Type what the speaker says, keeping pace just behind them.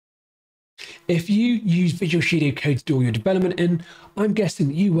If you use Visual Studio Code to do all your development in, I'm guessing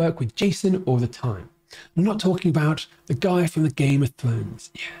that you work with JSON all the time. I'm not talking about the guy from the Game of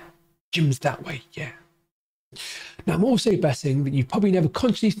Thrones. Yeah, Jim's that way, yeah. Now, I'm also betting that you've probably never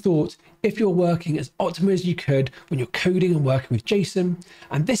consciously thought if you're working as optimally as you could when you're coding and working with JSON,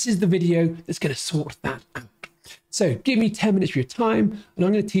 and this is the video that's going to sort that out. So give me 10 minutes of your time, and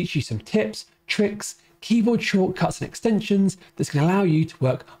I'm going to teach you some tips, tricks, keyboard shortcuts and extensions that's going to allow you to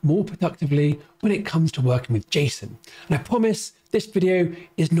work more productively when it comes to working with JSON. And I promise this video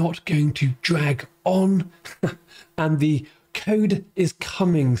is not going to drag on and the code is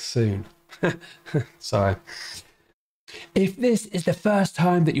coming soon. Sorry. If this is the first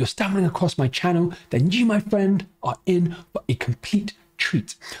time that you're stumbling across my channel, then you, my friend, are in for a complete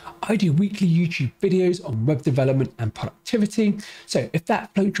treat. I do weekly YouTube videos on web development and productivity. So if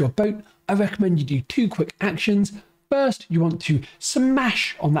that floats your boat, I recommend you do 2 quick actions. First, you want to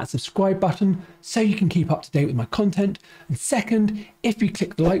smash on that subscribe button so you can keep up to date with my content. And second, if you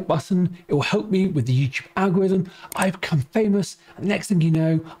click the like button, it will help me with the YouTube algorithm. I've become famous, and the next thing you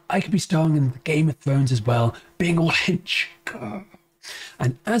know, I could be starring in the Game of Thrones as well, being all hench.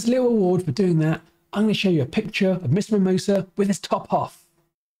 And as a little reward for doing that, I'm going to show you a picture of Mr. Mimosa with his top off.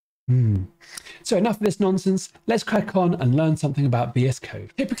 So enough of this nonsense, let's crack on and learn something about VS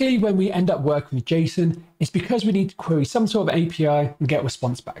Code. Typically when we end up working with JSON, it's because we need to query some sort of API and get a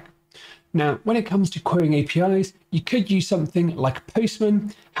response back. Now, when it comes to querying APIs, you could use something like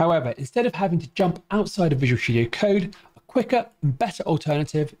Postman. However, instead of having to jump outside of Visual Studio Code, a quicker and better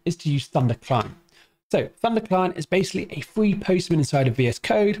alternative is to use Thunder Client. So Thunder Client is basically a free Postman inside of VS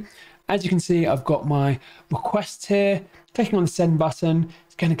Code. As you can see, I've got my requests here. Clicking on the send button,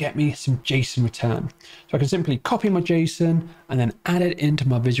 it's going to get me some JSON return. So I can simply copy my JSON and then add it into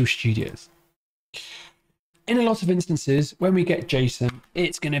my Visual Studios. In a lot of instances, when we get JSON,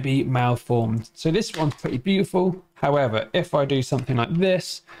 it's going to be malformed. So this one's pretty beautiful. However, if I do something like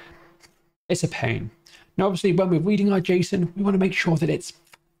this, it's a pain. Now, obviously, when we're reading our JSON, we want to make sure that it's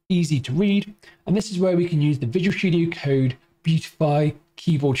easy to read. And this is where we can use the Visual Studio Code Beautify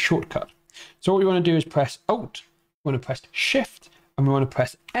keyboard shortcut. So what we want to do is press Alt. We want to press Shift and we want to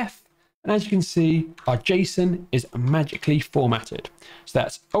press F. And as you can see, our JSON is magically formatted. So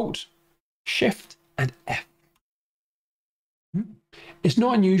that's Alt, Shift, and F. It's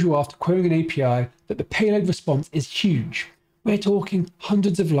not unusual after querying an API that the payload response is huge. We're talking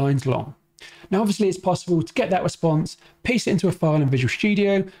hundreds of lines long. Now, obviously, it's possible to get that response, paste it into a file in Visual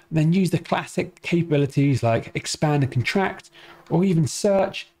Studio, and then use the classic capabilities like expand and contract, or even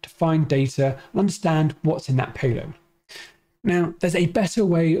search to find data and understand what's in that payload. Now, there's a better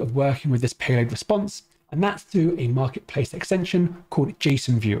way of working with this payload response, and that's through a marketplace extension called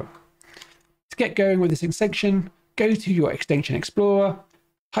JSON Viewer. To get going with this extension, go to your Extension Explorer,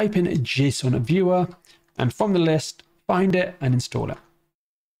 type in JSON Viewer, and from the list, find it and install it.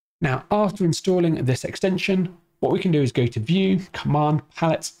 Now, after installing this extension, what we can do is go to View, Command,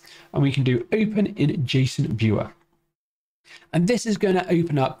 Palette, and we can do Open in JSON Viewer. And this is going to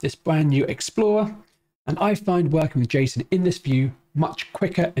open up this brand new Explorer. And I find working with JSON in this view much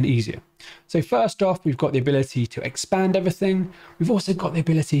quicker and easier. So first off, we've got the ability to expand everything. We've also got the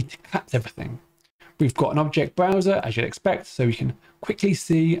ability to collapse everything. We've got an object browser, as you'd expect, so we can quickly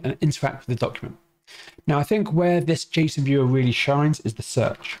see and interact with the document. Now, I think where this JSON viewer really shines is the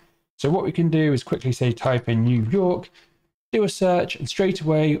search. So what we can do is quickly say, type in New York, do a search, and straight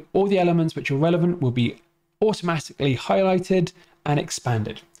away, all the elements which are relevant will be automatically highlighted and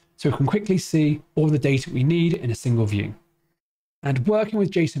expanded. So we can quickly see all the data we need in a single view. And working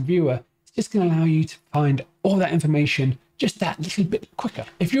with JSON Viewer is just going to allow you to find all that information just that little bit quicker.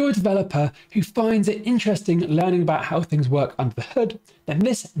 If you're a developer who finds it interesting learning about how things work under the hood, then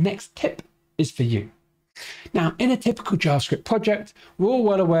this next tip is for you. Now, in a typical JavaScript project, we're all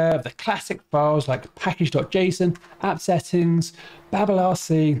well aware of the classic files like package.json, app settings,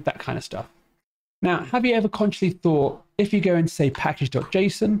 babelrc, that kind of stuff. Now, have you ever consciously thought, if you go into, say,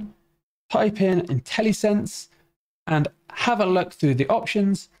 package.json, type in IntelliSense, and have a look through the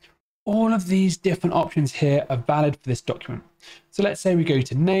options, all of these different options here are valid for this document. So let's say we go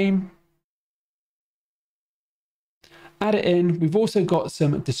to name, add it in. We've also got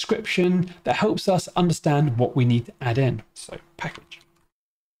some description that helps us understand what we need to add in. So package.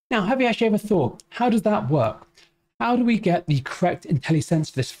 Now, have you actually ever thought, how does that work? How do we get the correct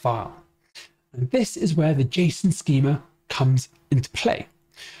IntelliSense for this file? And this is where the JSON schema comes into play.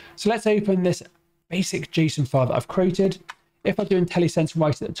 So let's open this basic JSON file that I've created. If I do IntelliSense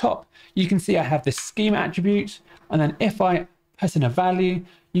right at the top, you can see I have this schema attribute. And then if I put in a value,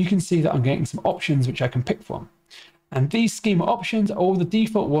 you can see that I'm getting some options which I can pick from. And these schema options are all the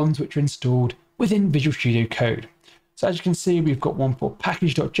default ones which are installed within Visual Studio Code. So as you can see, we've got one for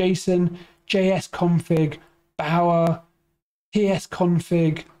package.json, JSconfig, Bower,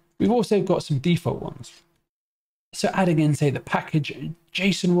 tsconfig. We've also got some default ones. So adding in, say, the package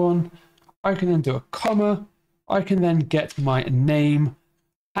JSON one, I can then do a comma. I can then get my name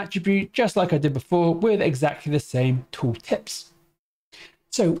attribute just like I did before with exactly the same tooltips.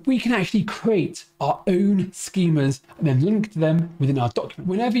 So we can actually create our own schemas and then link to them within our document.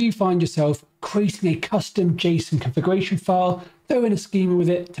 Whenever you find yourself creating a custom JSON configuration file, throw in a schema with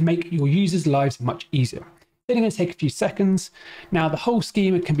it to make your users' lives much easier. It's only going to take a few seconds. Now, the whole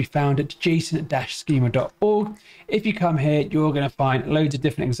schema can be found at json-schema.org. If you come here, you're going to find loads of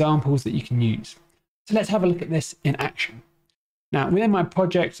different examples that you can use. So let's have a look at this in action. Now, within my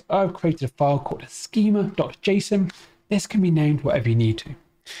project, I've created a file called schema.json. This can be named whatever you need to.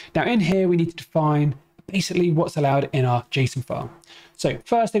 Now in here, we need to define basically what's allowed in our JSON file. So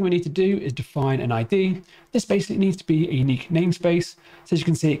first thing we need to do is define an ID. This basically needs to be a unique namespace. So as you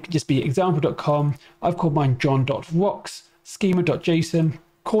can see, it could just be example.com. I've called mine john.rocks, schema.json,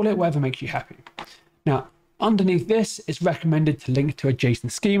 call it whatever makes you happy. Now, underneath this, it's recommended to link to a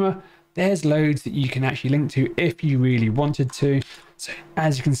JSON schema. There's loads that you can actually link to if you really wanted to. So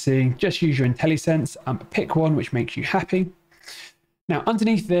as you can see, just use your IntelliSense, pick one which makes you happy. Now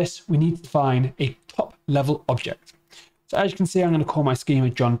underneath this, we need to define a top level object. So as you can see, I'm going to call my schema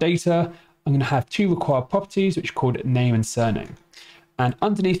John Data. I'm going to have two required properties, which are called name and surname. And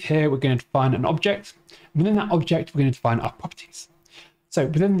underneath here, we're going to define an object. Within that object, we're going to define our properties. So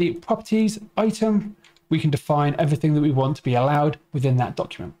within the properties item, we can define everything that we want to be allowed within that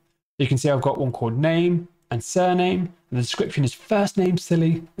document. You can see I've got one called name and surname, and the description is first name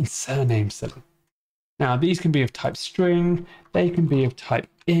silly and surname silly. Now these can be of type string, they can be of type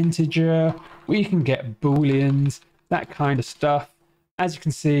integer, we can get booleans, that kind of stuff. As you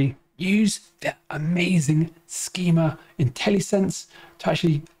can see, use the amazing schema IntelliSense to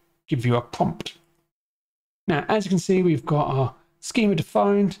actually give you a prompt. Now, as you can see, we've got our schema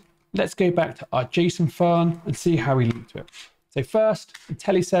defined. Let's go back to our JSON file and see how we link to it. So first,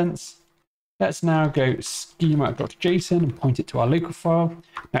 IntelliSense. Let's now go schema.json and point it to our local file.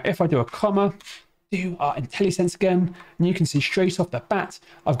 Now, if I do a comma, do our IntelliSense again, and you can see straight off the bat,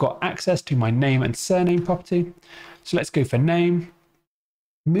 I've got access to my name and surname property. So let's go for name.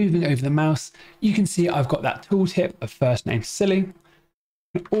 Moving over the mouse, you can see I've got that tooltip of first name silly.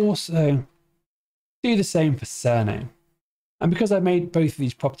 And also do the same for surname. And because I made both of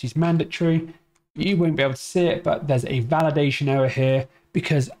these properties mandatory, you won't be able to see it, but there's a validation error here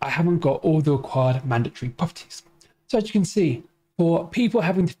because I haven't got all the required mandatory properties. So as you can see, for people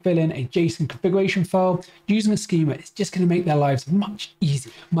having to fill in a JSON configuration file, using a schema is just going to make their lives much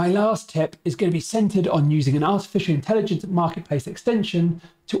easier. My last tip is going to be centered on using an artificial intelligence marketplace extension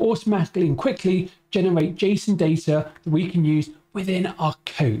to automatically and quickly generate JSON data that we can use within our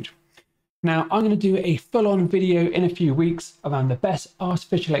code. Now, I'm going to do a full-on video in a few weeks around the best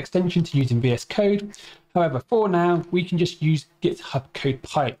artificial extension to use in VS Code. However, for now, we can just use GitHub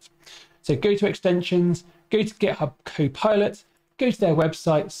Copilot. So go to extensions, go to GitHub Copilot, go to their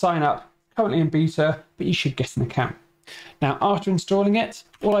website, sign up, currently in beta, but you should get an account. Now, after installing it,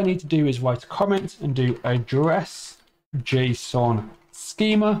 all I need to do is write a comment and do address JSON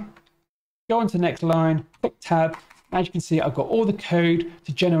schema. Go on to the next line, click tab. As you can see, I've got all the code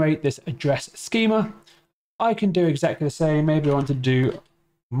to generate this address schema. I can do exactly the same. Maybe I want to do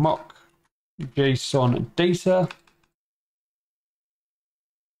mock JSON data.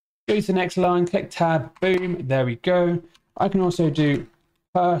 Go to the next line, click tab, boom, there we go. I can also do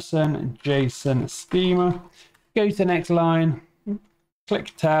person JSON schema. Go to the next line,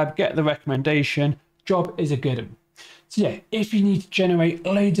 click tab, get the recommendation. Job is a good one. So yeah, if you need to generate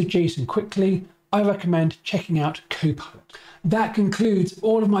loads of JSON quickly, I recommend checking out Copilot. That concludes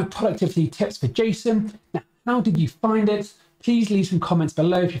all of my productivity tips for JSON. Now, how did you find it? Please leave some comments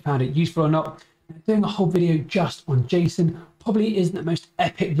below if you found it useful or not. Doing a whole video just on JSON probably isn't the most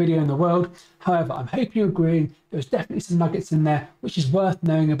epic video in the world. However, I'm hoping you're agreeing there's definitely some nuggets in there which is worth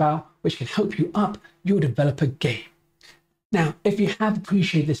knowing about, which can help you up your developer game. Now, if you have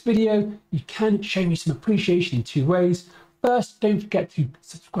appreciated this video, you can show me some appreciation in two ways. First, don't forget to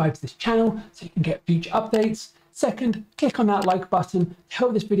subscribe to this channel so you can get future updates. Second, click on that like button to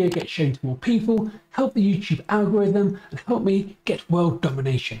help this video get shown to more people, help the YouTube algorithm, and help me get world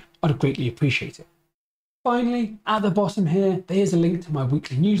domination. I'd greatly appreciate it. Finally, at the bottom here, there's a link to my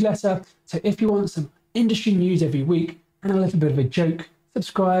weekly newsletter. So if you want some industry news every week and a little bit of a joke,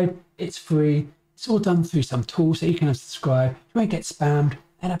 subscribe. It's free. It's all done through some tool so you can subscribe. You won't get spammed.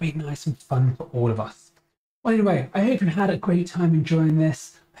 That'll be nice and fun for all of us. Well, anyway, I hope you had a great time enjoying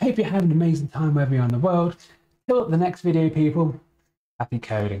this. I hope you have an amazing time wherever you are in the world. Till the next video, people, happy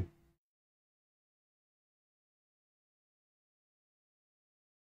coding.